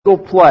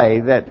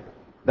play that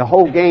the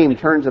whole game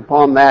turns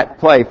upon that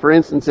play. For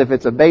instance, if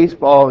it's a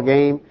baseball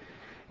game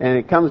and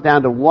it comes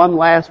down to one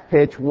last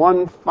pitch,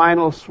 one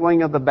final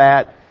swing of the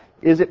bat,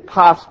 is it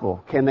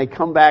possible? Can they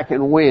come back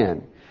and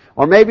win?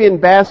 Or maybe in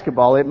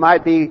basketball, it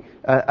might be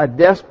a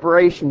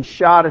desperation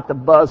shot at the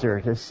buzzer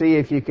to see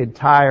if you could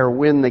tie or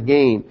win the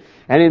game.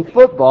 And in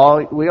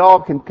football, we all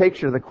can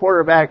picture the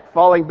quarterback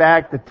falling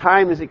back, the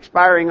time is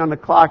expiring on the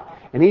clock,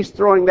 and he's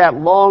throwing that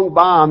long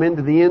bomb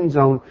into the end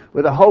zone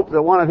with the hope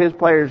that one of his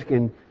players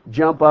can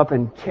jump up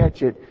and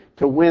catch it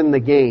to win the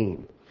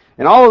game.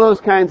 And all of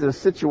those kinds of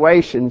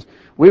situations,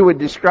 we would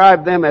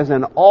describe them as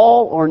an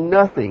all or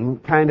nothing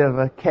kind of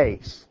a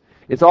case.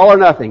 It's all or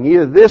nothing.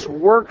 Either this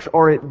works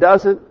or it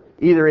doesn't.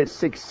 Either it's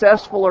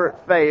successful or it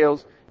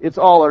fails. It's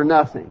all or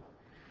nothing.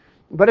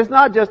 But it's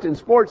not just in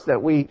sports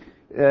that we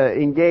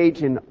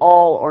engage in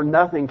all or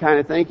nothing kind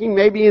of thinking.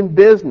 Maybe in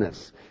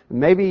business.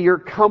 Maybe your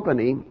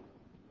company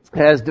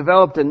has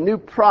developed a new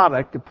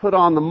product to put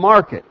on the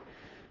market.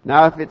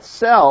 Now, if it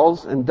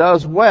sells and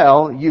does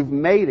well, you've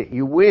made it.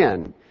 You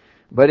win.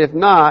 But if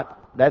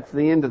not, that's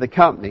the end of the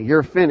company.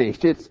 You're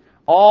finished. It's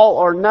all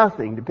or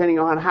nothing, depending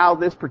on how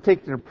this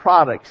particular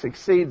product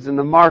succeeds in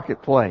the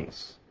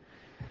marketplace.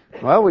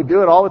 Well, we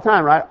do it all the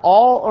time, right?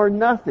 All or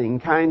nothing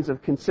kinds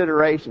of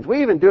considerations.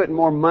 We even do it in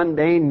more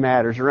mundane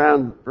matters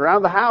around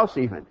the house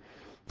even.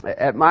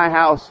 At my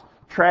house,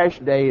 trash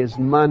day is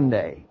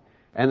Monday.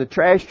 And the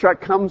trash truck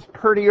comes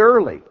pretty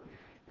early.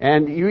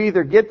 And you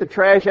either get the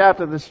trash out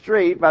to the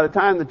street by the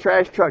time the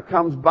trash truck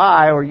comes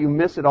by, or you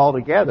miss it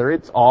altogether.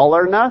 It's all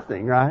or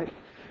nothing, right?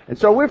 And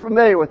so we're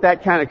familiar with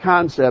that kind of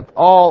concept,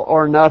 all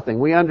or nothing.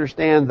 We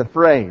understand the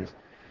phrase.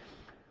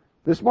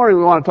 This morning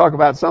we want to talk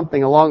about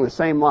something along the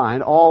same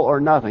line, all or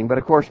nothing, but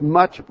of course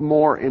much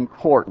more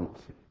important.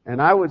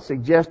 And I would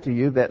suggest to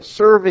you that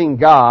serving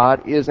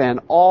God is an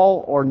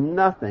all or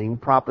nothing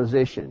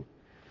proposition.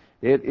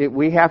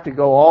 We have to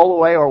go all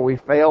the way or we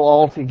fail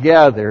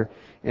altogether.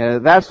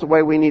 That's the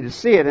way we need to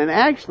see it. And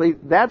actually,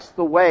 that's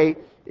the way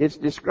it's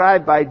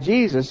described by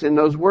Jesus in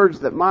those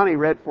words that Monty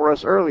read for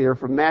us earlier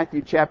from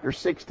Matthew chapter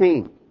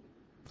 16.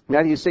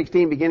 Matthew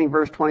 16, beginning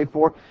verse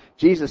 24,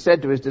 Jesus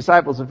said to his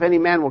disciples, "If any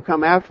man will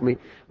come after me,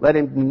 let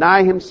him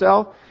deny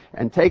himself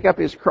and take up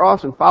his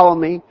cross and follow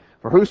me.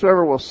 For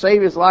whosoever will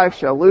save his life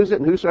shall lose it,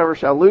 and whosoever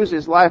shall lose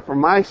his life for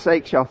my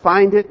sake shall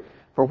find it.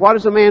 For what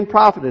is a man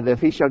profited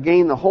if he shall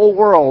gain the whole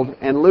world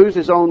and lose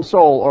his own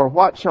soul? Or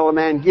what shall a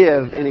man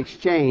give in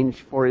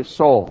exchange for his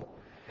soul?"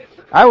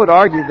 I would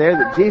argue there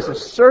that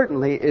Jesus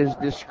certainly is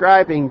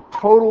describing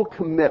total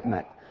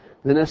commitment,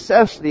 the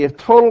necessity of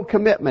total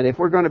commitment if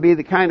we're going to be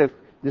the kind of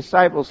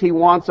disciples He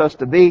wants us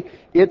to be.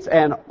 It's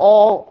an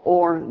all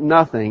or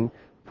nothing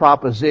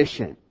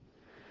proposition.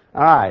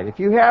 All right, if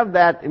you have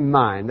that in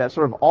mind, that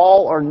sort of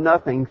all or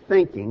nothing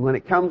thinking when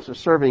it comes to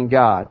serving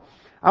God,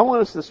 I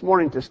want us this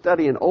morning to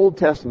study an Old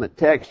Testament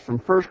text from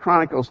 1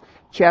 Chronicles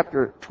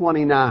chapter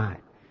 29.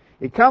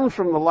 It comes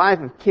from the life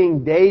of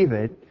King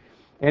David,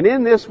 and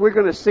in this we're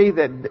going to see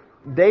that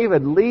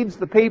David leads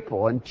the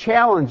people and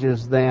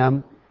challenges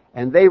them,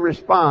 and they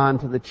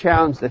respond to the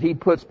challenge that he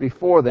puts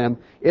before them.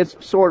 It's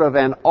sort of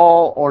an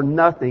all or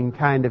nothing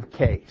kind of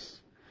case.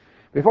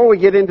 Before we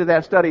get into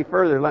that study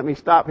further, let me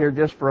stop here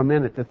just for a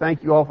minute to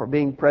thank you all for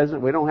being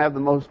present. We don't have the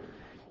most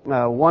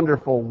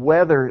wonderful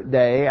weather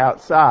day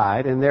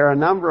outside, and there are a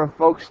number of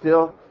folks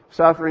still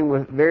suffering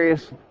with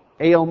various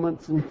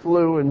ailments and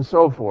flu and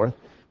so forth.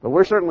 But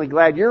we're certainly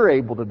glad you're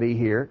able to be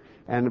here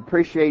and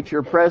appreciate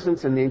your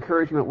presence and the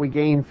encouragement we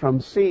gain from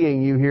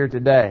seeing you here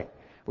today.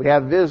 We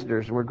have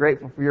visitors, and we're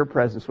grateful for your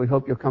presence. We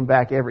hope you'll come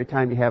back every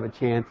time you have a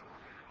chance.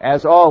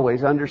 As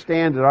always,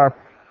 understand that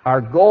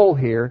our goal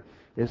here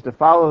is to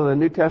follow the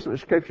New Testament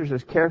Scriptures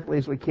as carefully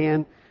as we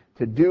can,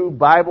 to do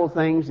Bible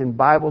things in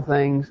Bible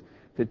things,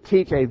 to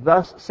teach a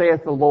thus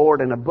saith the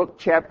Lord in a book,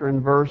 chapter,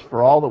 and verse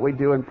for all that we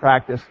do in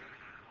practice.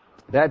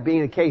 That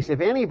being the case,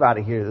 if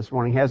anybody here this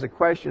morning has a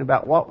question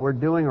about what we're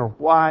doing or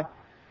why,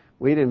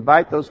 we'd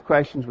invite those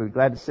questions. We'd be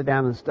glad to sit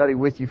down and study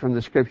with you from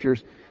the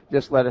Scriptures.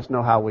 Just let us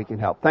know how we can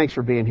help. Thanks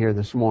for being here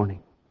this morning.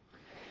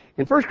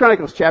 In 1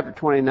 Chronicles chapter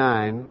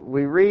 29,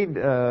 we read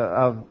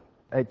of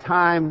a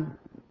time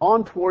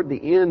on toward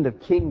the end of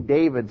King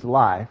David's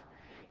life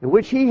in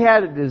which he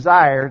had a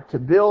desire to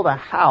build a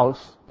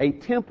house, a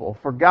temple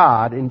for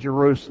God in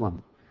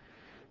Jerusalem.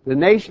 The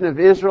nation of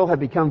Israel had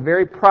become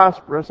very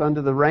prosperous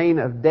under the reign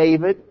of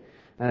David.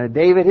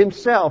 David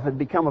himself had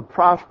become a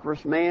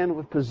prosperous man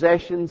with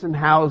possessions and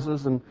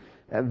houses, and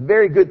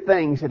very good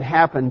things had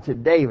happened to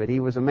David. He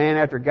was a man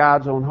after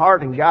God's own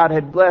heart, and God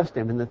had blessed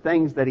him in the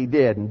things that he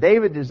did. And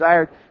David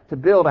desired to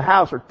build a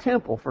house or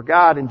temple for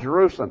God in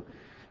Jerusalem.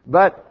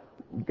 But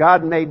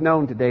God made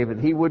known to David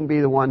he wouldn't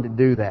be the one to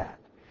do that.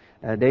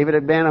 David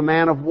had been a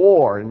man of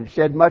war and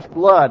shed much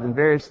blood in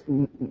various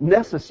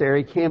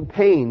necessary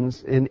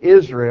campaigns in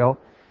Israel.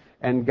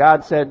 And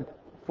God said,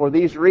 for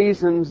these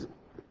reasons,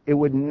 it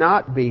would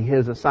not be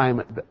his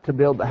assignment to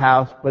build the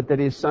house, but that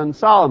his son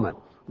Solomon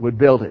would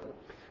build it.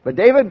 But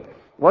David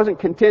wasn't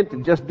content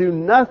to just do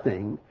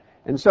nothing.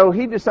 And so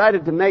he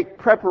decided to make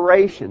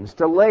preparations,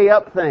 to lay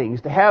up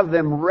things, to have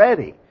them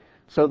ready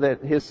so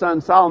that his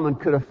son Solomon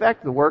could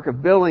effect the work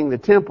of building the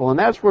temple. And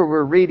that's where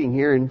we're reading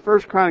here in 1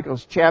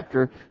 Chronicles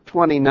chapter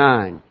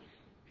 29.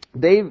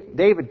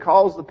 David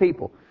calls the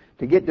people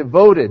to get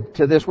devoted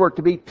to this work,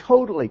 to be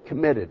totally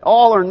committed,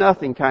 all or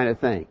nothing kind of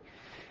thing.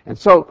 And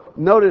so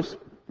notice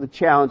the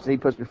challenge that he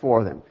puts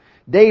before them.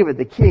 David,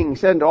 the king,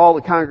 said to all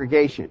the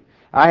congregation,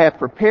 I have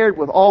prepared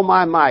with all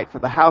my might for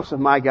the house of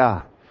my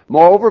God.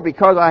 Moreover,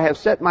 because I have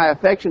set my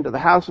affection to the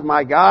house of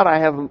my God, I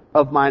have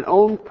of mine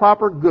own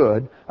proper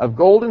good of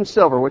gold and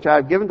silver, which I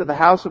have given to the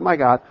house of my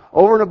God,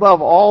 over and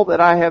above all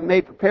that I have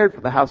made prepared for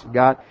the house of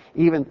God,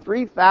 even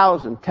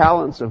 3,000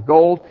 talents of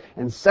gold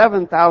and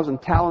 7,000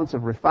 talents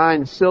of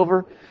refined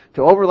silver,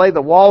 to overlay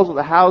the walls of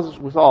the houses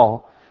with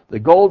all, the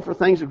gold for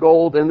things of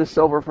gold and the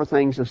silver for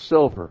things of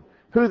silver.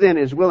 Who then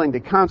is willing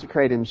to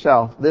consecrate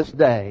himself this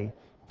day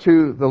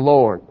to the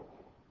Lord?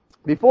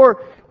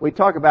 Before we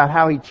talk about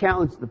how he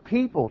challenged the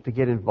people to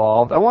get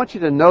involved, I want you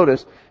to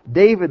notice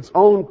David's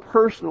own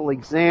personal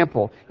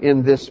example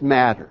in this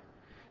matter.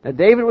 Now,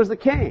 David was the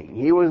king.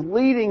 He was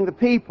leading the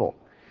people.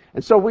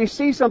 And so we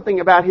see something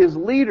about his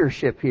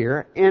leadership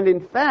here. And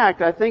in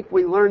fact, I think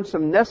we learn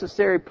some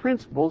necessary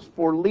principles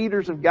for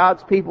leaders of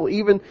God's people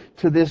even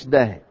to this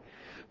day.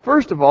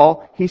 First of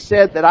all, he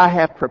said that I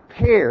have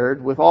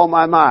prepared with all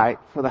my might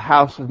for the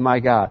house of my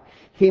God.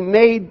 He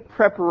made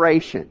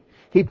preparation.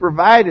 He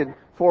provided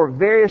for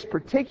various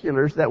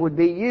particulars that would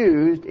be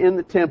used in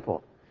the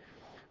temple.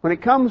 When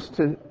it comes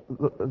to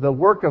the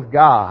work of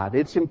God,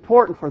 it's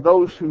important for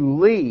those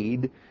who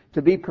lead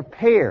to be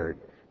prepared,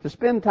 to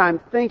spend time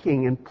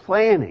thinking and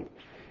planning.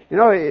 You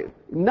know,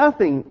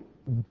 nothing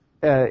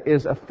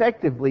is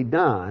effectively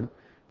done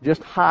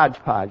just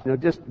hodgepodge. You know,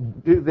 just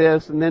do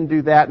this and then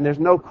do that, and there's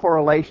no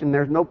correlation,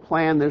 there's no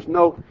plan, there's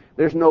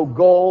no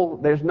goal,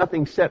 there's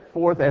nothing set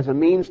forth as a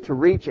means to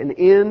reach an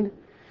end.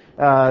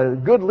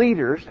 Good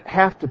leaders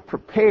have to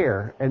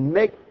prepare and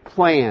make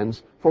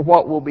plans for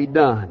what will be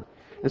done.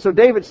 And so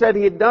David said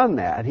he had done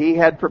that. He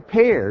had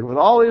prepared with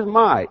all his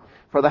might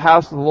for the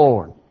house of the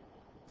Lord.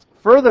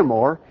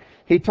 Furthermore,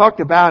 he talked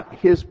about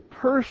his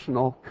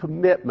personal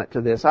commitment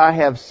to this. I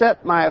have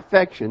set my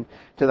affection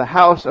to the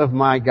house of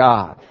my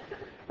God.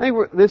 I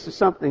think this is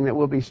something that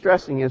we'll be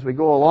stressing as we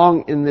go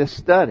along in this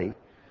study.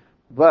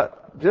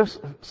 But just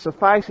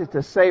suffice it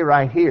to say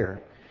right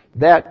here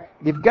that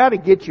you've got to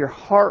get your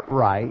heart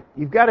right.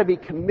 You've got to be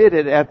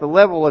committed at the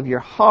level of your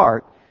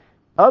heart.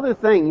 Other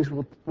things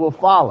will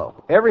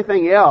follow.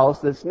 Everything else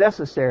that's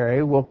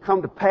necessary will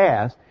come to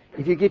pass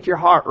if you get your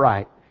heart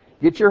right.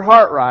 Get your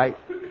heart right,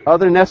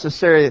 other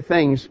necessary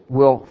things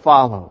will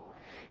follow.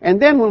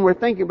 And then when we're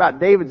thinking about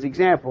David's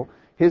example,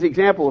 his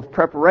example of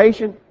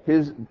preparation,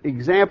 his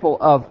example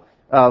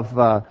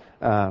of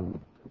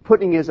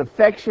putting his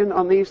affection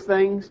on these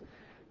things,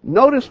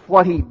 notice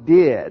what he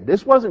did.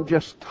 This wasn't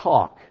just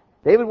talk.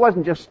 David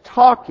wasn't just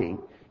talking.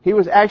 He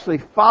was actually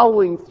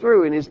following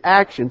through in his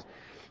actions.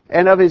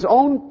 And of his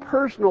own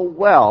personal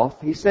wealth,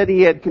 he said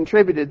he had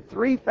contributed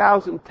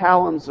 3,000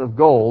 talents of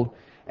gold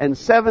and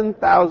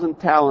 7,000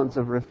 talents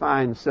of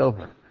refined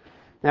silver.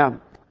 Now,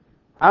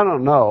 I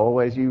don't know,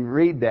 as you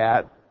read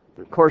that,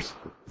 of course,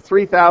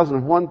 3,000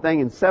 of one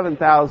thing and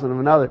 7,000 of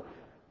another.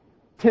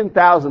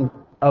 10,000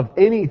 of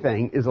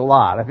anything is a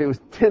lot. If it was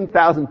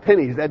 10,000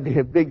 pennies, that'd be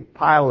a big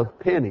pile of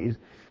pennies.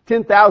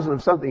 10,000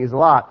 of something is a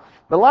lot.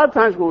 But a lot of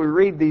times when we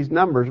read these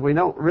numbers, we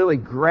don't really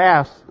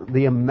grasp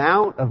the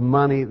amount of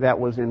money that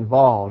was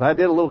involved. I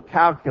did a little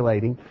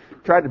calculating,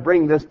 tried to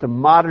bring this to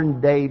modern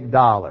day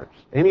dollars.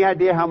 Any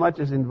idea how much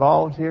is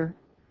involved here?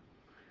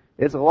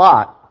 It's a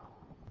lot.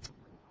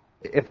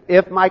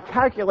 If my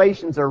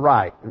calculations are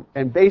right,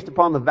 and based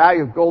upon the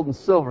value of gold and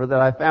silver that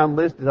I found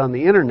listed on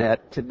the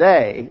internet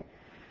today,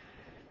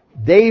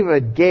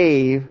 David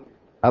gave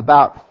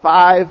about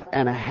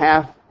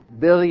 $5.5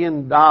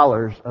 billion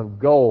of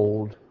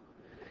gold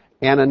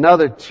and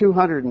another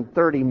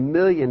 $230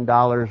 million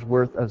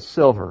worth of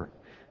silver.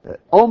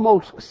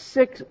 Almost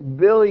 $6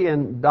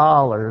 billion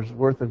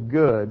worth of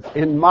goods.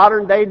 In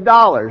modern day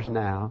dollars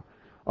now,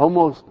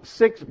 almost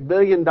 $6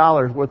 billion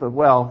worth of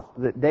wealth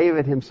that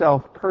David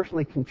himself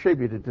personally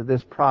contributed to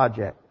this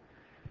project.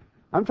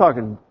 I'm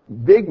talking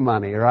big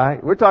money,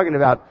 right? We're talking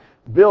about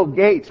Bill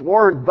Gates,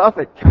 Warren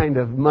Buffett kind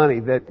of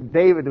money that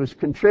David was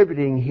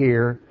contributing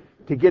here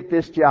to get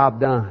this job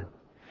done.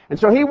 And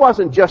so he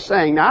wasn't just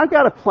saying, now I've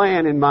got a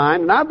plan in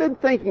mind, and I've been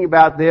thinking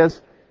about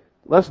this,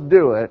 let's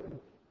do it.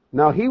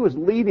 No, he was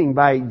leading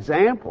by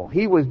example.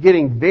 He was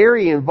getting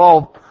very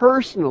involved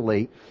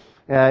personally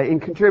in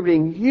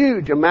contributing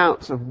huge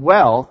amounts of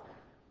wealth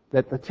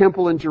that the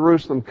temple in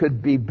Jerusalem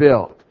could be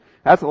built.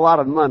 That's a lot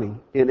of money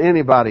in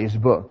anybody's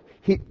book.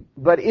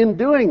 But in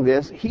doing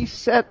this, he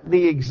set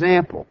the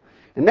example.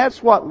 And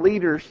that's what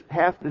leaders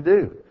have to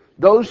do.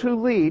 Those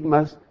who lead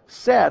must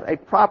set a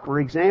proper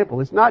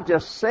example. It's not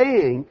just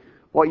saying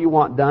what you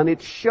want done,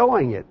 it's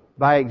showing it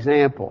by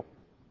example.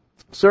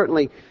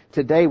 Certainly,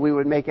 today we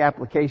would make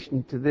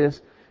application to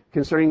this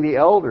concerning the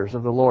elders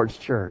of the Lord's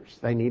church.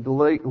 They need to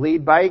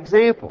lead by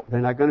example. They're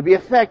not going to be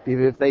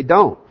effective if they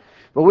don't.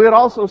 But we would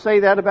also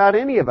say that about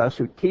any of us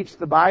who teach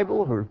the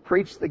Bible, who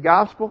preach the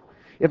gospel.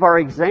 If our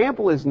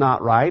example is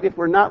not right, if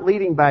we're not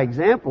leading by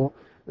example,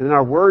 then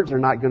our words are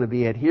not going to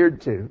be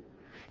adhered to.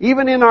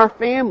 Even in our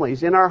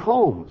families, in our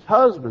homes,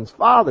 husbands,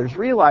 fathers,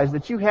 realize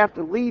that you have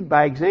to lead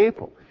by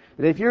example.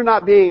 And if you're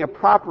not being a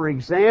proper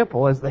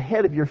example as the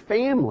head of your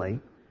family,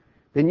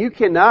 then you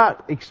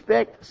cannot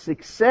expect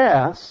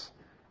success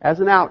as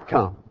an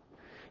outcome.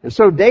 And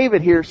so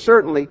David here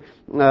certainly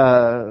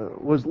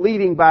was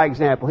leading by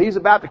example. He's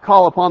about to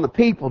call upon the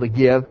people to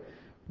give,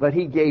 but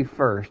he gave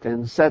first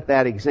and set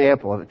that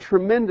example of a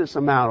tremendous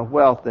amount of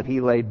wealth that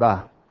he laid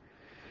by.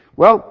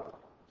 Well,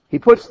 he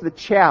puts the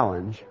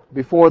challenge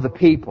before the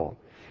people.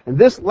 And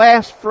this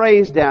last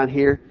phrase down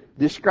here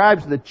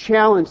describes the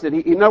challenge that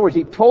in other words,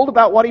 he told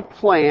about what he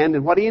planned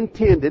and what he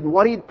intended and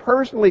what he'd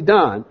personally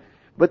done.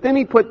 But then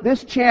he put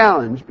this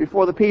challenge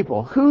before the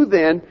people. Who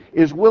then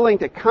is willing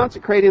to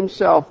consecrate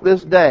himself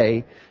this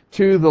day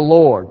to the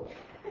Lord?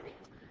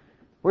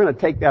 We're going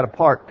to take that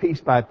apart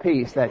piece by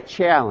piece, that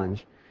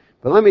challenge.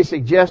 But let me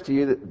suggest to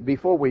you that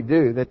before we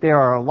do, that there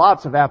are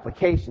lots of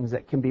applications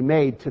that can be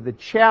made to the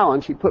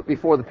challenge he put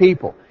before the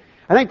people.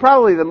 I think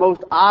probably the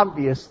most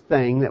obvious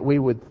thing that we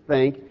would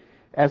think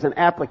as an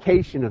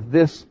application of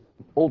this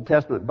Old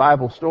Testament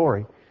Bible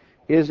story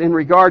is in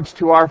regards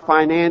to our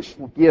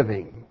financial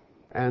giving.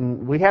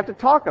 And we have to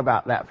talk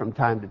about that from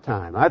time to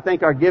time. I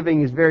think our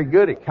giving is very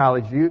good at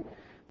College View,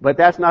 but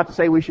that's not to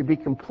say we should be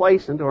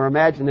complacent or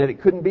imagine that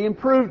it couldn't be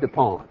improved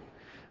upon.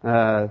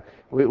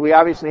 We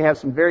obviously have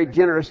some very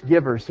generous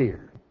givers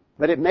here.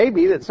 But it may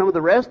be that some of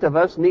the rest of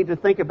us need to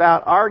think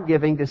about our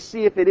giving to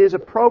see if it is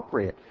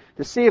appropriate,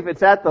 to see if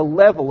it's at the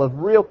level of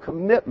real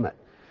commitment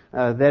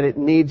that it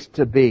needs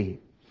to be.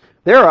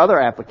 There are other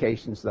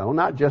applications, though,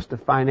 not just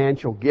of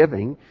financial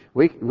giving.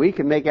 We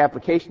can make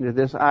application to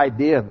this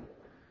idea of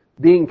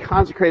being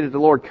consecrated to the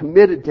Lord,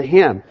 committed to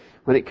Him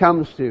when it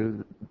comes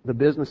to the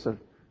business of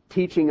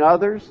teaching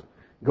others,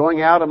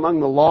 going out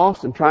among the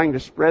lost and trying to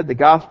spread the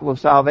gospel of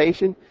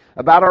salvation,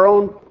 about our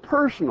own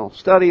personal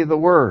study of the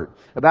Word,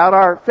 about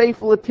our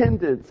faithful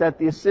attendance at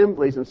the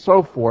assemblies and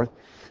so forth.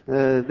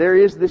 There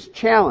is this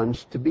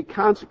challenge to be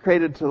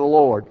consecrated to the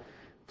Lord,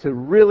 to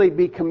really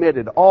be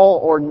committed, all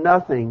or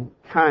nothing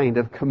kind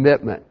of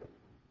commitment.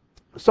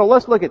 So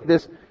let's look at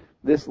this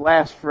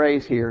last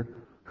phrase here.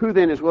 Who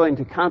then is willing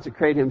to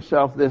consecrate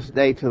himself this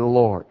day to the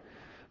Lord?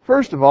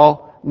 First of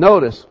all,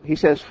 notice, he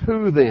says,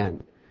 who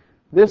then?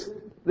 This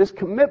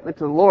commitment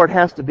to the Lord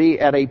has to be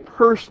at a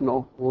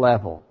personal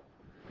level.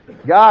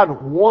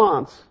 God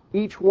wants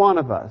each one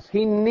of us.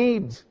 He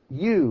needs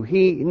you.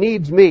 He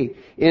needs me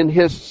in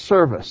His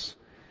service.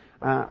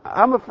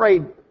 I'm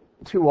afraid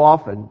too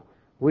often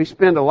we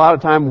spend a lot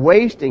of time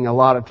wasting a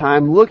lot of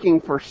time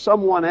looking for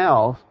someone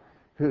else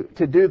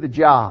to do the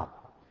job.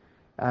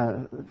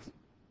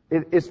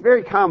 It's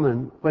very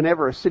common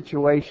whenever a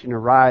situation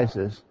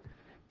arises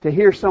to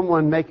hear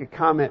someone make a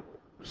comment,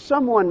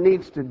 someone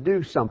needs to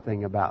do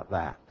something about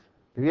that.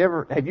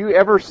 Have you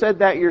ever said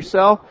that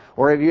yourself,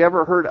 or have you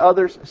ever heard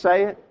others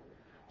say it?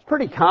 It's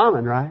pretty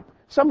common, right?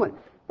 Someone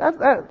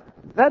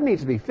that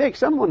needs to be fixed.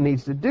 Someone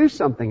needs to do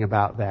something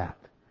about that.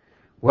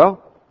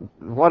 Well,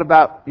 what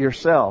about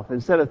yourself?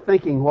 Instead of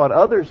thinking what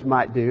others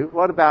might do,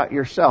 what about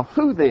yourself?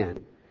 Who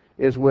then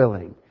is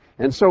willing?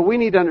 And so we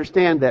need to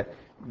understand that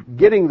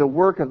getting the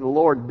work of the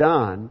Lord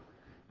done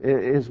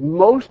is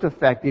most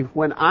effective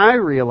when I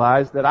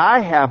realize that I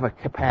have a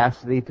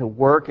capacity to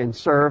work and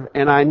serve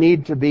and I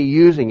need to be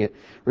using it.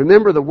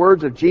 Remember the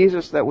words of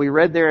Jesus that we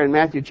read there in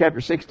Matthew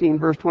chapter 16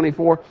 verse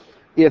 24?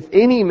 If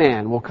any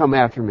man will come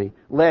after me,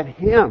 let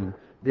him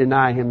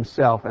deny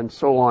himself, and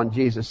so on,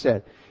 Jesus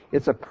said.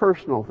 It's a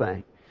personal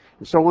thing.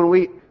 And so when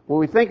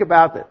we think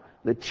about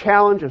the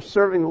challenge of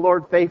serving the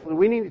Lord faithfully,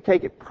 we need to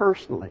take it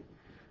personally.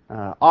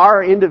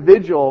 Our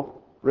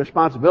individual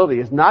responsibility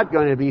is not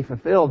going to be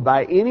fulfilled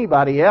by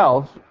anybody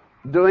else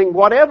doing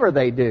whatever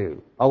they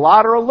do, a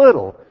lot or a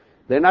little.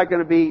 They're not going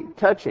to be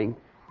touching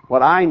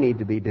what I need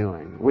to be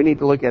doing. We need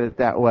to look at it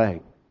that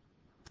way.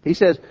 He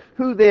says,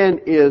 who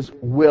then is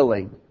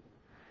willing?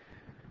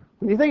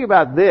 When you think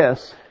about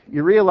this,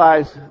 you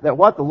realize that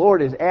what the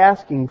Lord is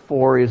asking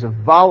for is a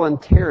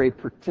voluntary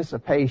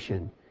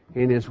participation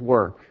in His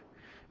work.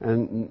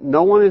 And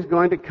no one is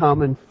going to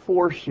come and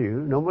force you.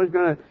 No one is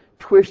going to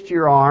twist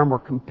your arm or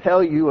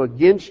compel you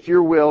against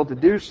your will to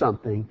do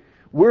something.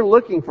 We're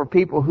looking for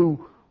people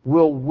who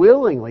will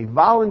willingly,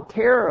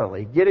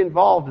 voluntarily get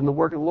involved in the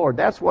work of the Lord.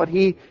 That's what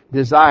He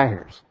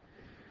desires.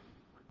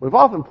 We've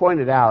often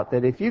pointed out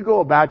that if you go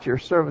about your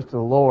service to the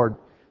Lord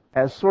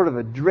as sort of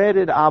a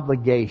dreaded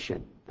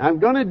obligation, I'm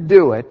going to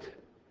do it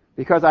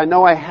because I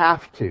know I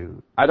have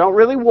to. I don't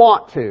really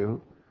want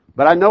to,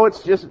 but I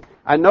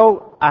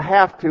know I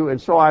have to,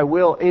 and so I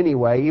will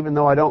anyway, even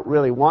though I don't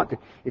really want to.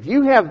 If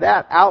you have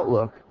that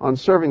outlook on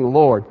serving the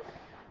Lord,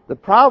 the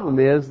problem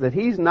is that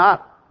He's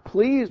not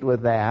pleased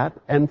with that,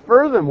 and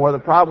furthermore, the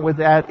problem with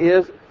that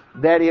is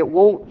that it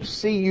won't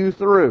see you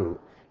through.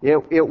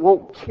 It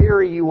won't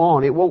carry you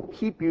on. It won't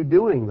keep you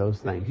doing those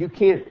things. You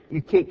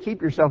can't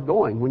keep yourself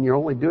going when you're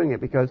only doing it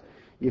because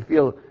you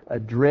feel a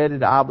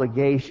dreaded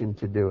obligation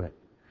to do it.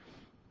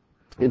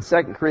 In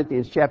 2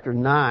 Corinthians chapter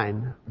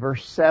 9,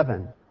 verse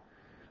 7,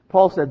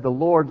 Paul said, the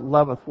Lord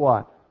loveth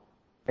what?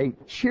 A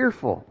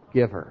cheerful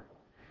giver.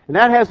 And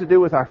that has to do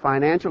with our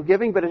financial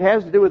giving, but it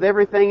has to do with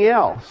everything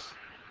else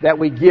that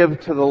we give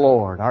to the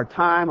Lord. Our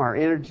time, our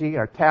energy,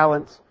 our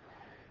talents.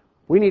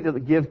 We need to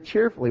give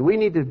cheerfully. We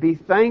need to be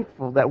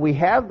thankful that we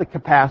have the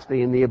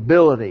capacity and the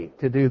ability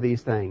to do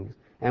these things.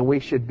 And we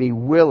should be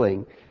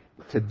willing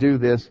to do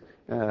this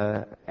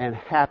and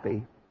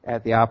happy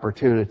at the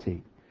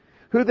opportunity.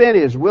 Who then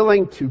is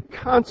willing to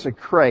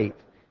consecrate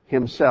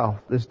himself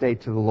this day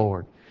to the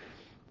Lord?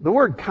 The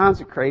word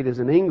consecrate is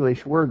an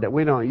English word that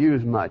we don't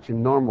use much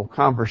in normal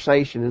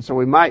conversation, and so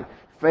we might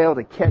fail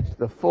to catch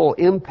the full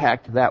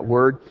impact of that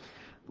word.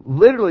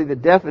 Literally, the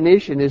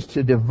definition is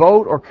to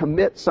devote or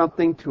commit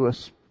something to a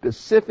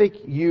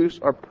specific use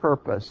or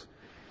purpose.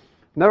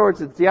 In other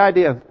words, it's the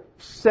idea of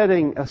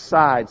setting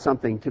aside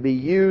something to be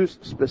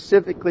used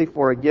specifically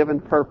for a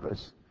given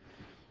purpose.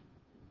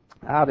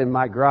 Out in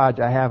my garage,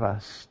 I have a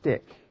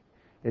stick.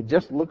 It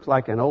just looks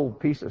like an old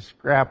piece of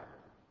scrap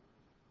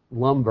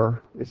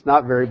lumber. It's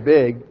not very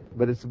big,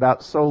 but it's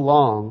about so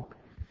long.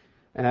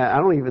 And I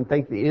don't even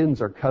think the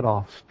ends are cut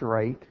off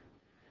straight.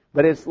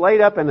 But it's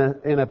laid up in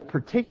a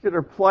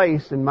particular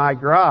place in my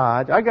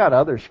garage. I got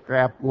other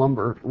scrap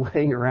lumber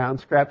laying around,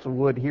 scraps of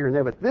wood here and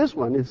there, but this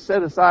one is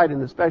set aside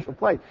in a special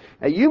place.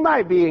 Now you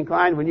might be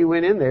inclined when you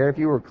went in there, if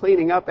you were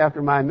cleaning up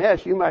after my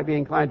mess, you might be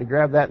inclined to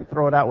grab that and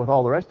throw it out with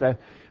all the rest of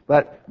it.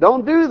 But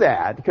don't do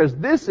that, because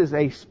this is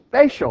a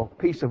special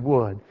piece of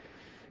wood.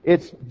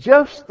 It's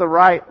just the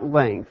right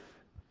length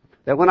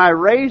that when I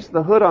raise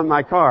the hood on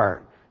my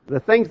car, the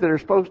things that are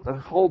supposed to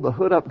hold the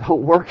hood up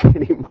don't work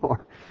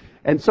anymore.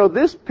 And so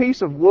this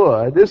piece of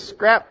wood, this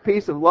scrap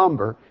piece of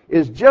lumber,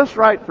 is just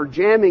right for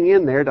jamming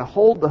in there to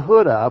hold the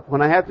hood up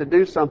when I have to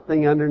do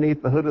something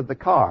underneath the hood of the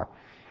car.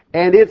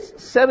 And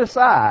it's set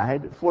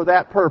aside for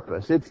that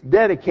purpose. It's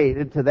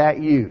dedicated to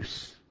that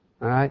use.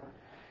 All right?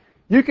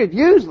 You could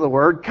use the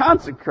word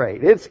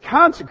consecrate. It's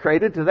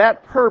consecrated to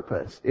that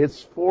purpose.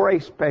 It's for a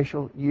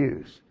special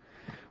use.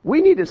 We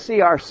need to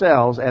see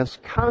ourselves as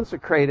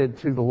consecrated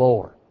to the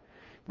Lord.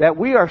 That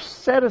we are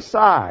set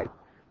aside,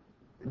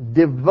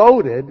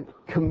 devoted,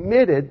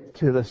 committed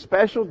to the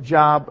special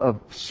job of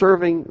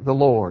serving the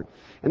Lord.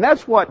 And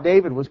that's what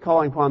David was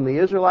calling upon the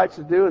Israelites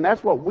to do, and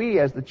that's what we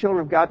as the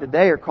children of God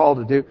today are called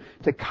to do,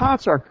 to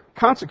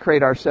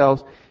consecrate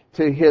ourselves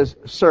to His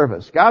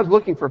service. God's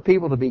looking for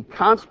people to be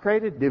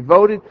consecrated,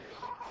 devoted,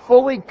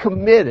 fully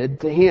committed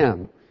to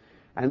Him.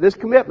 And this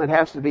commitment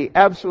has to be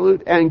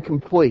absolute and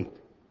complete.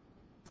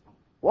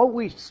 What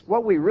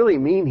we really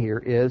mean here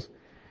is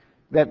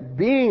that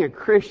being a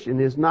Christian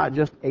is not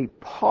just a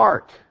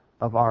part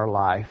of our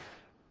life.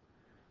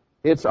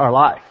 It's our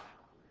life.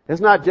 It's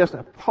not just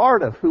a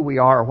part of who we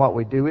are or what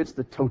we do. It's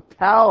the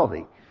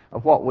totality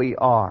of what we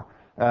are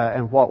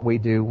and what we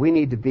do. We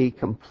need to be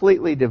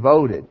completely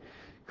devoted.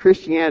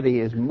 Christianity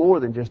is more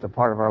than just a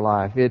part of our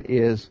life. It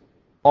is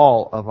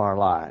all of our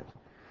lives.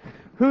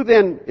 Who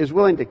then is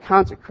willing to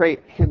consecrate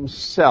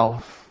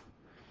himself?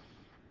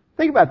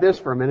 Think about this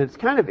for a minute. It's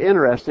kind of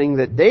interesting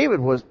that David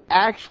was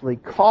actually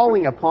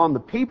calling upon the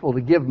people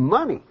to give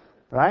money,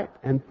 right,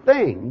 and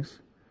things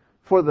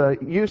for the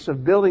use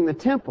of building the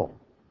temple.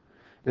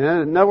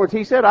 In other words,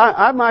 he said,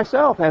 I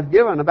myself have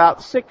given about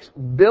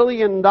 $6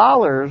 billion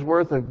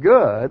worth of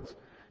goods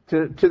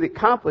to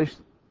accomplish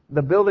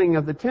the building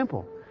of the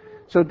temple.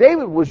 So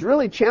David was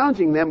really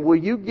challenging them, will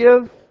you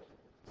give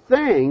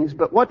things?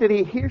 But what did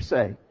he here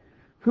say?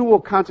 Who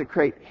will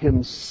consecrate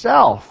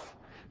himself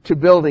to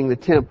building the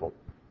temple?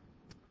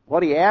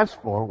 What he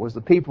asked for was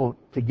the people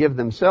to give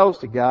themselves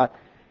to God,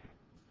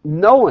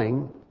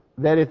 knowing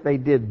that if they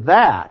did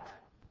that,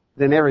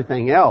 then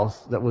everything else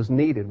that was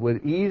needed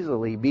would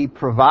easily be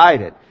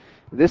provided.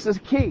 This is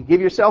key.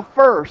 Give yourself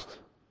first.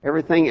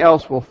 Everything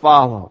else will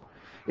follow.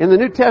 In the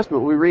New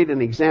Testament, we read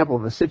an example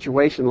of a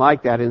situation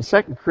like that in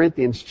 2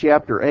 Corinthians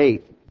chapter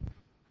 8.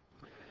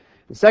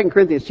 In 2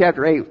 Corinthians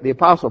chapter 8, the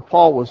Apostle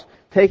Paul was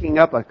taking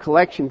up a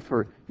collection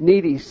for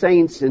needy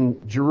saints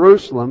in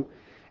Jerusalem,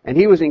 and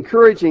he was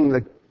encouraging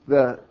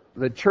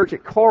the church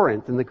at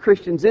Corinth and the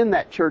Christians in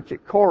that church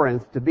at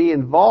Corinth to be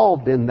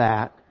involved in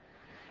that.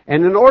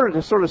 And in order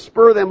to sort of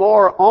spur them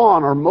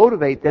on or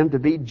motivate them to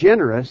be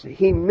generous,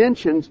 he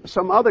mentions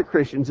some other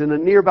Christians in a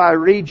nearby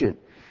region.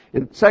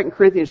 In 2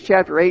 Corinthians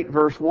chapter 8,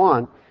 verse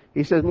 1,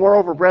 he says,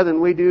 Moreover,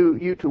 brethren, we do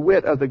you to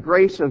wit of the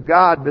grace of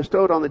God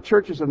bestowed on the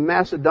churches of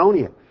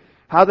Macedonia,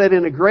 how that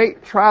in a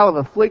great trial of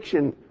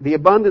affliction, the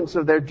abundance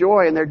of their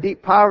joy and their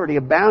deep poverty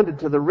abounded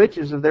to the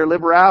riches of their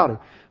liberality.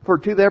 For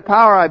to their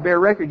power I bear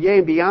record, yea,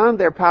 and beyond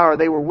their power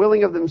they were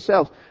willing of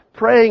themselves,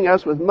 praying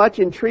us with much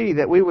entreaty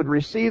that we would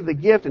receive the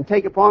gift and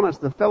take upon us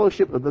the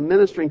fellowship of the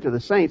ministering to the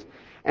saints.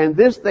 And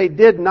this they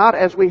did not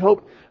as we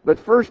hoped, but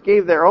first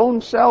gave their own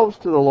selves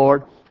to the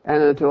Lord,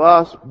 and unto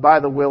us by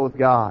the will of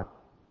God.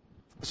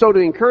 So to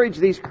encourage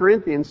these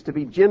Corinthians to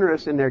be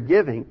generous in their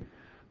giving,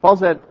 Paul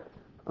said,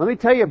 let me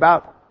tell you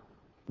about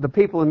the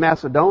people in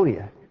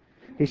Macedonia.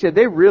 He said,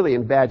 they're really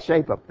in bad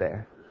shape up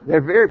there.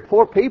 They're very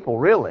poor people,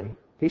 really.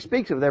 He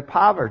speaks of their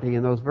poverty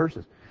in those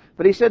verses.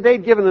 But he said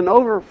they'd given an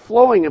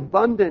overflowing,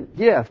 abundant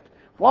gift.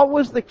 What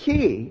was the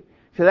key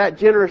to that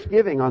generous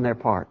giving on their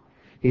part?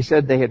 He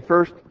said they had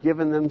first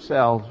given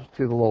themselves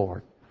to the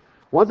Lord.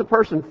 Once a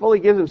person fully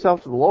gives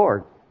himself to the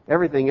Lord,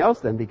 everything else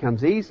then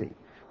becomes easy.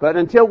 But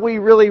until we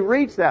really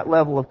reach that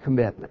level of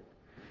commitment,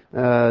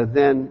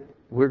 then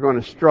we're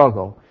going to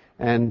struggle.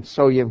 And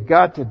so you've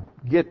got to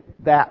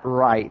get that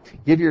right.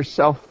 Give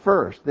yourself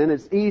first. Then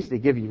it's easy to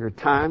give you your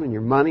time and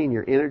your money and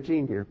your energy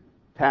and your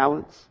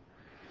talents.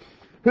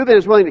 Who then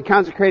is willing to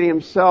consecrate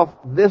himself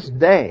this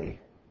day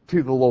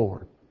to the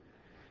Lord?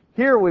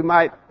 Here we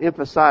might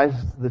emphasize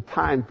the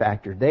time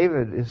factor.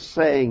 David is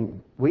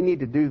saying we need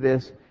to do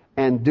this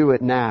and do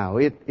it now.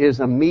 It is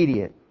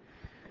immediate.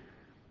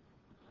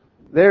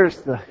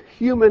 There's the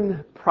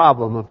human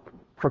problem of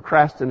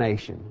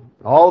procrastination.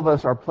 All of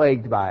us are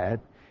plagued by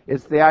it.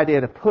 It's the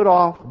idea to put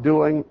off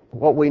doing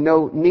what we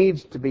know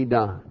needs to be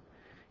done.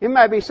 It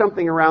might be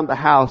something around the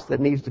house that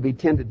needs to be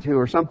tended to,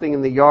 or something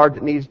in the yard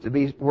that needs to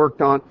be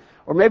worked on,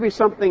 or maybe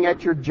something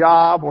at your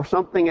job or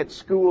something at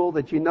school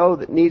that you know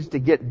that needs to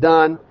get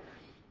done,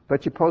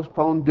 but you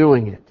postpone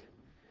doing it.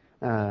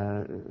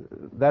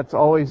 That's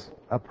always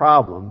a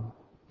problem,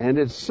 and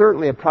it's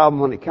certainly a problem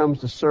when it comes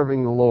to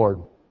serving the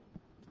Lord.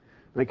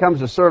 When it comes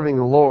to serving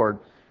the Lord,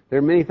 there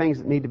are many things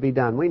that need to be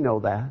done. We know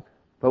that.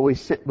 But we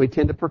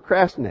tend to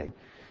procrastinate.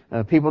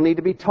 People need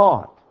to be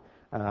taught.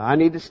 I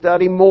need to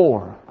study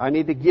more. I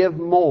need to give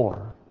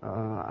more.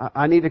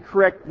 I need to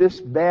correct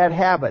this bad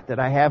habit that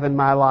I have in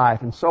my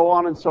life, and so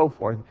on and so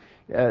forth.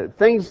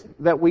 Things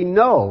that we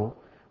know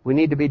we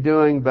need to be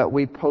doing, but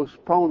we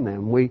postpone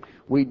them.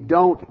 We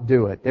don't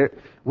do it.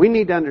 We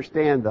need to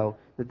understand, though,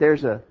 that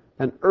there's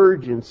an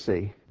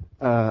urgency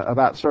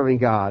about serving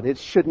God. It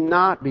should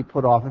not be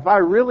put off. If I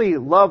really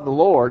love the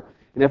Lord,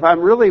 and if I'm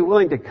really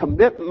willing to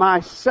commit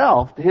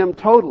myself to Him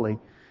totally,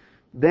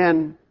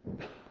 then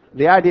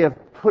the idea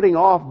of putting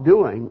off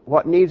doing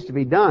what needs to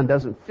be done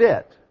doesn't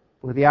fit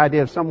with the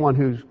idea of someone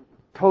who's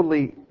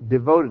totally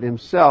devoted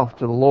himself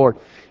to the Lord.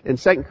 In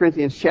 2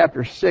 Corinthians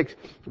chapter 6,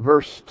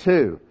 verse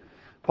 2,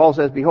 Paul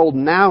says, "Behold,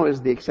 now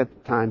is the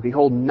accepted time.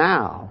 Behold,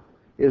 now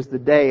is the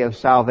day of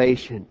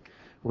salvation."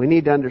 We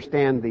need to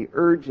understand the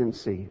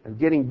urgency of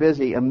getting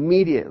busy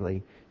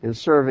immediately in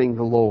serving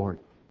the Lord.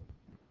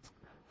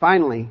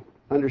 Finally,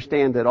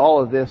 understand that all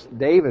of this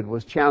David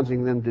was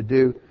challenging them to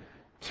do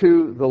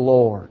to the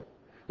Lord.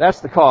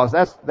 That's the cause.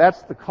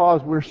 That's the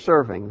cause we're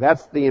serving.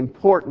 That's the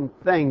important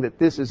thing that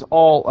this is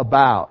all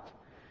about.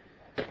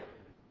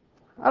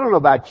 I don't know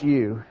about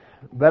you,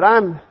 but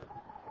I'm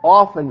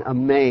often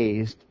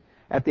amazed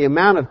at the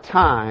amount of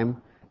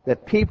time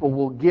that people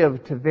will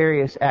give to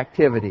various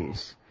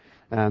activities.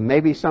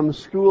 Maybe some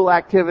school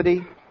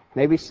activity,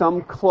 maybe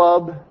some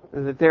club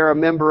that they're a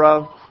member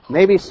of,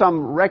 maybe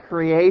some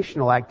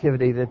recreational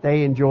activity that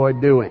they enjoy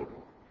doing.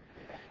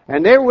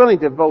 And they're willing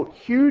to devote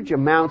huge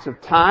amounts of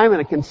time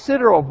and a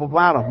considerable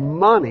amount of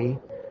money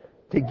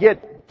to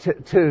get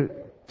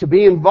to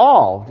be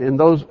involved in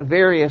those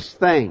various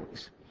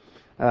things.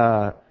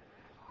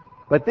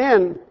 But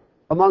then,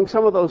 among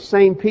some of those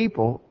same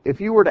people,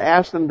 if you were to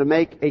ask them to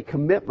make a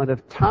commitment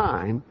of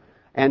time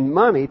and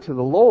money to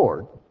the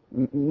Lord,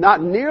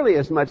 not nearly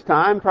as much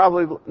time,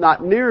 probably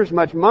not near as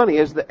much money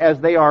as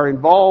they are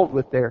involved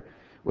with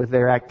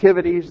their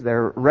activities,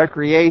 their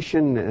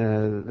recreation,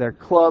 their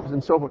clubs,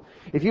 and so forth.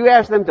 If you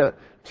ask them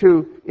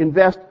to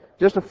invest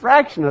just a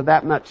fraction of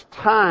that much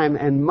time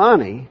and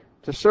money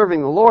to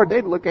serving the Lord,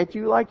 they'd look at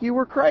you like you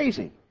were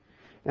crazy.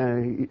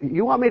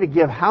 You want me to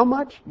give how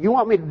much? You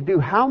want me to do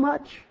how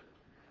much?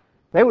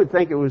 They would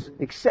think it was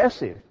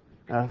excessive,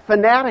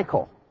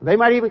 fanatical. They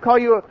might even call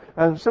you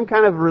some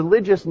kind of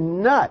religious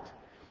nut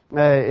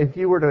if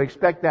you were to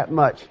expect that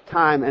much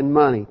time and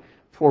money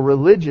for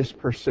religious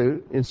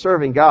pursuit in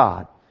serving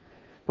God.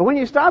 But when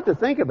you stop to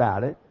think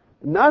about it,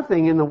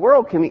 nothing in the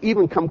world can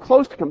even come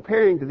close to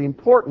comparing to the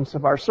importance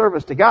of our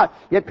service to God.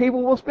 Yet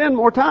people will spend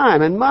more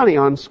time and money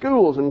on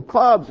schools and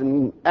clubs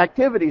and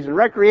activities and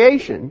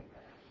recreation.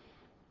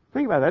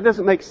 Think about it. That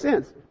doesn't make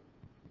sense.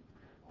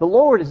 The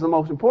Lord is the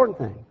most important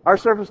thing. Our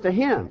service to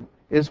Him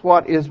is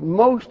what is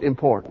most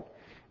important.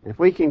 If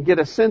we can get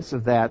a sense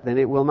of that, then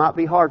it will not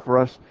be hard for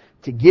us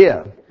to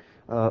give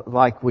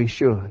like we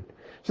should.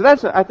 So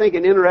that's, I think,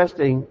 an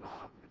interesting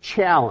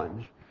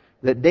challenge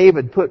that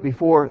David put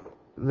before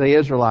the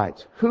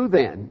Israelites. Who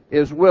then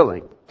is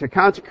willing to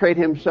consecrate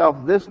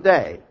himself this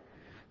day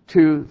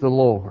to the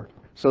Lord?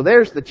 So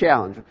there's the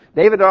challenge.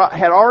 David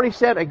had already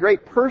set a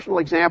great personal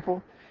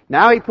example.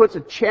 Now he puts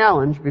a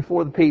challenge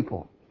before the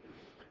people.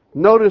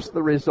 Notice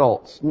the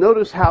results.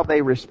 Notice how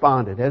they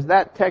responded. As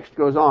that text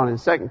goes on in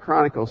 2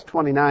 Chronicles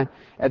 29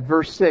 at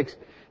verse 6,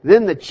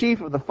 "Then the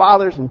chief of the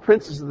fathers and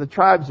princes of the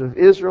tribes of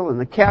Israel and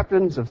the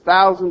captains of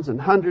thousands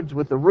and hundreds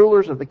with the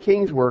rulers of the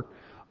king's work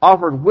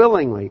offered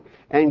willingly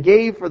and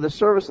gave for the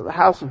service of the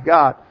house of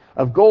God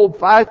of gold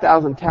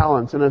 5,000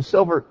 talents, and of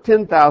silver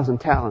 10,000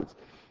 talents.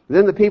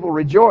 Then the people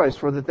rejoiced,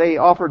 for that they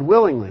offered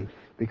willingly,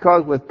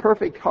 because with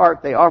perfect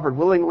heart they offered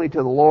willingly to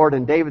the Lord,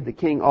 and David the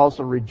king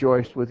also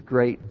rejoiced with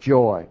great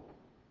joy.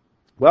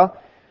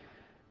 Well,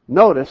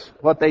 notice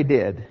what they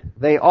did.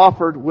 They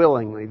offered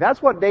willingly.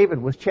 That's what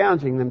David was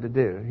challenging them to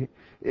do.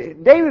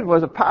 David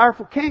was a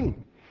powerful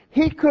king.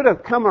 He could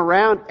have come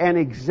around and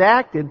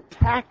exacted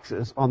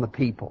taxes on the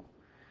people.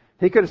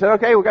 He could have said,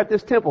 okay, we've got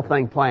this temple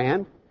thing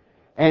planned,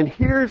 and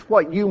here's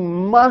what you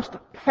must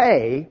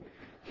pay.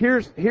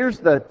 Here's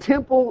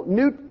the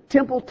new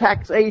temple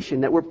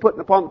taxation that we're putting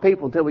upon the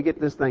people until we get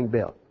this thing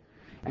built.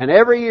 And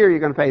every year you're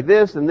going to pay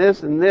this and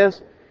this and this.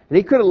 And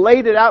he could have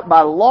laid it out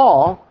by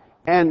law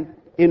and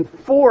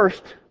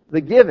enforced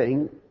the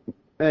giving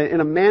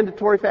in a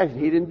mandatory fashion.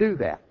 He didn't do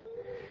that.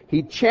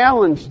 He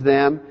challenged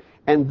them,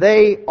 and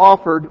they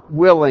offered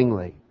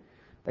willingly.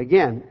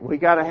 Again, we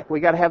gotta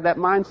have that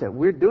mindset.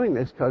 We're doing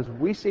this because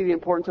we see the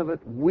importance of it.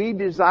 We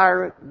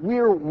desire it.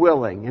 We're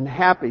willing and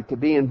happy to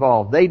be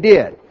involved. They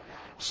did.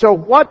 So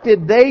what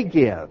did they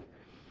give?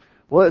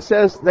 Well, it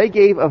says they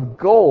gave of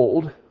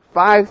gold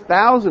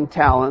 5,000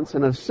 talents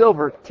and of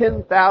silver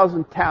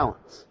 10,000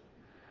 talents.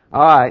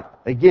 All right.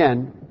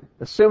 Again,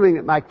 assuming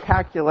that my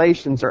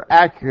calculations are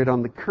accurate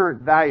on the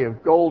current value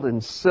of gold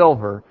and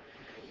silver,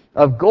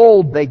 of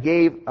gold they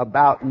gave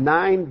about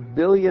 $9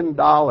 billion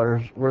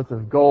worth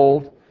of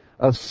gold,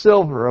 of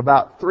silver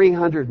about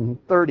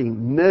 $330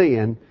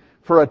 million,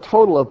 for a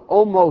total of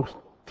almost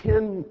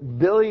 $10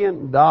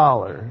 billion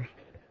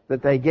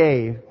that they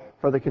gave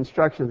for the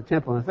construction of the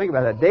temple. And think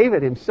about that.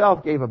 David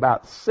himself gave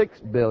about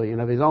 $6 billion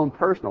of his own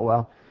personal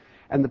wealth,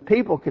 and the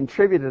people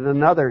contributed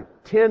another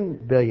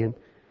 $10 billion.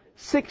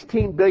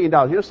 $16 billion.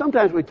 You know,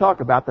 sometimes we talk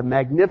about the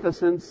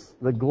magnificence,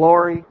 the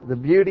glory, the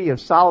beauty of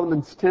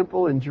Solomon's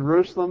temple in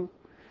Jerusalem.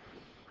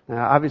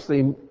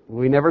 Obviously,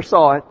 we never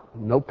saw it.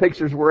 No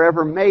pictures were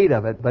ever made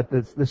of it, but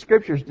the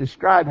scriptures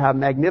describe how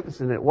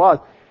magnificent it was.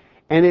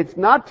 And it's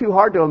not too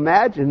hard to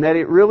imagine that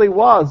it really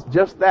was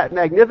just that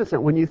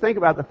magnificent when you think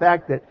about the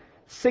fact that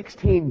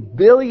 $16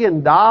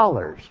 billion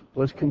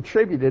was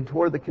contributed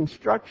toward the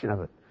construction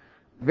of it.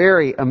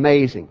 Very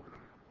amazing.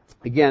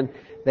 Again,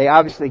 they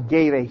obviously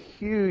gave a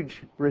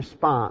huge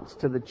response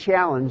to the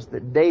challenge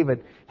that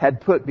David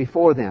had put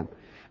before them.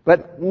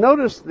 But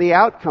notice the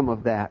outcome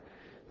of that.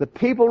 The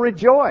people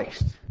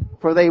rejoiced,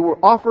 for they were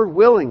offered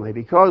willingly,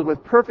 because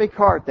with perfect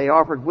heart they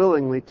offered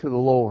willingly to the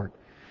Lord.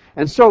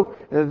 And so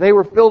they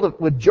were filled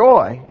with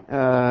joy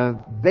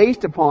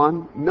based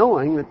upon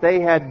knowing that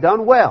they had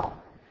done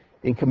well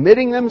in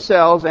committing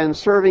themselves and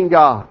serving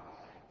God.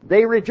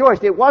 They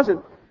rejoiced. It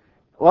wasn't,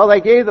 well,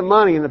 they gave the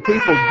money and the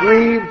people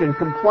grieved and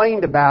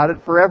complained about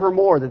it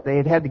forevermore that they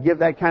had to give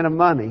that kind of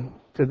money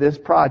to this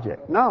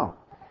project. No.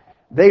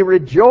 They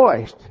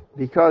rejoiced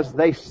because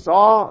they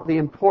saw the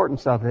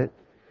importance of it.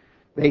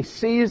 They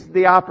seized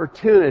the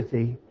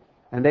opportunity,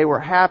 and they were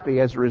happy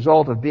as a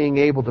result of being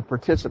able to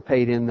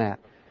participate in that.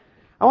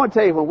 I want to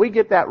tell you, when we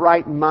get that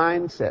right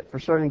mindset for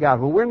serving God,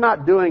 when we're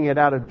not doing it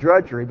out of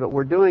drudgery, but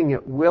we're doing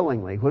it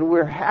willingly, when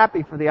we're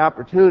happy for the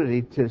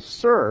opportunity to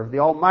serve the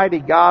Almighty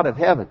God of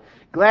heaven,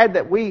 glad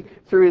that we,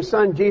 through His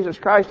Son Jesus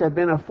Christ, have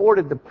been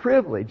afforded the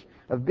privilege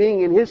of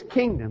being in His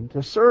kingdom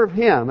to serve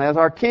Him as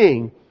our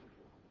King,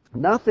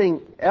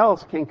 nothing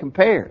else can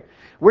compare.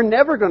 We're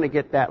never going to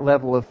get that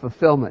level of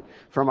fulfillment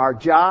from our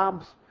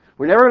jobs.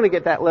 We're never going to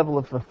get that level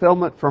of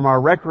fulfillment from our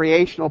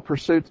recreational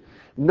pursuits.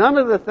 None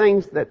of the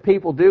things that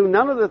people do,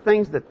 none of the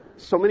things that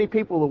so many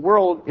people in the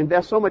world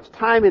invest so much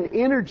time and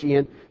energy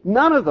in,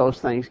 none of those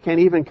things can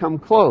even come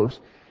close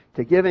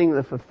to giving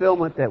the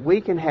fulfillment that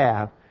we can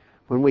have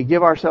when we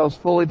give ourselves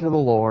fully to the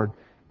Lord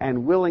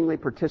and willingly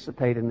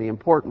participate in the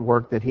important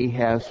work that He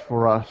has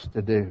for us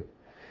to do.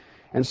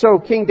 And so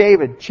King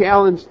David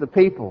challenged the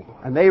people,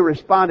 and they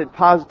responded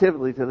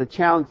positively to the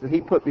challenge that he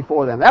put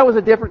before them. That was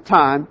a different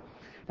time,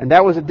 and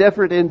that was a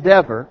different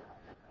endeavor.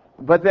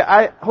 But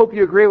I hope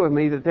you agree with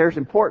me that there's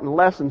important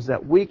lessons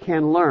that we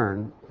can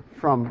learn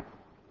from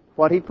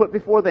what he put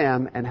before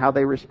them and how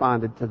they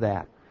responded to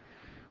that.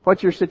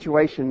 What's your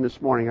situation this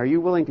morning? Are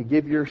you willing to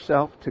give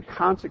yourself, to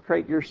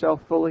consecrate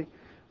yourself fully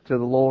to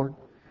the Lord?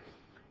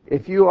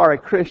 If you are a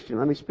Christian,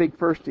 let me speak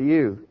first to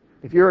you.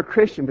 If you're a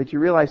Christian but you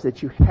realize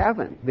that you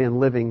haven't been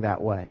living that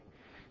way,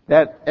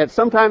 that at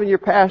some time in your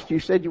past you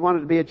said you wanted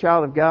to be a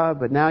child of God,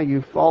 but now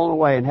you've fallen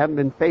away and haven't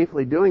been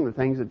faithfully doing the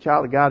things that a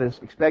child of God is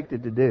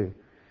expected to do,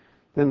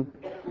 then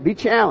be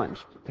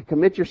challenged to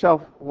commit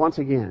yourself once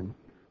again,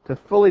 to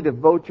fully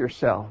devote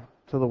yourself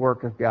to the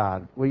work of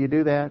God. Will you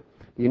do that?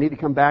 You need to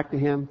come back to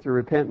Him through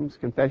repentance,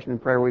 confession,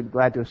 and prayer. We'd be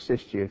glad to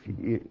assist you if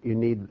you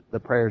need the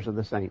prayers of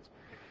the saints.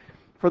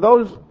 For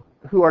those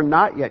who are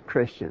not yet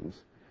Christians,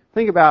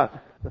 think about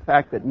the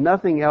fact that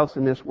nothing else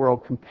in this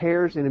world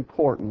compares in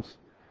importance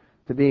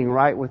to being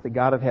right with the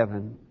God of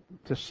heaven,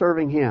 to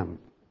serving Him,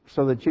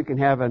 so that you can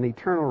have an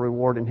eternal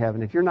reward in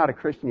heaven. If you're not a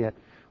Christian yet,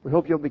 we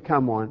hope you'll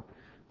become one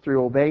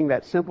through obeying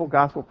that simple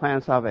gospel plan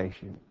of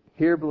salvation.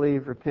 Hear,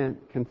 believe,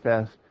 repent,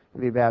 confess,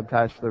 and be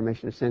baptized for the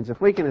remission of sins.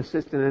 If we can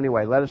assist in any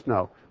way, let us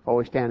know while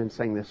we stand and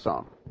sing this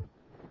song.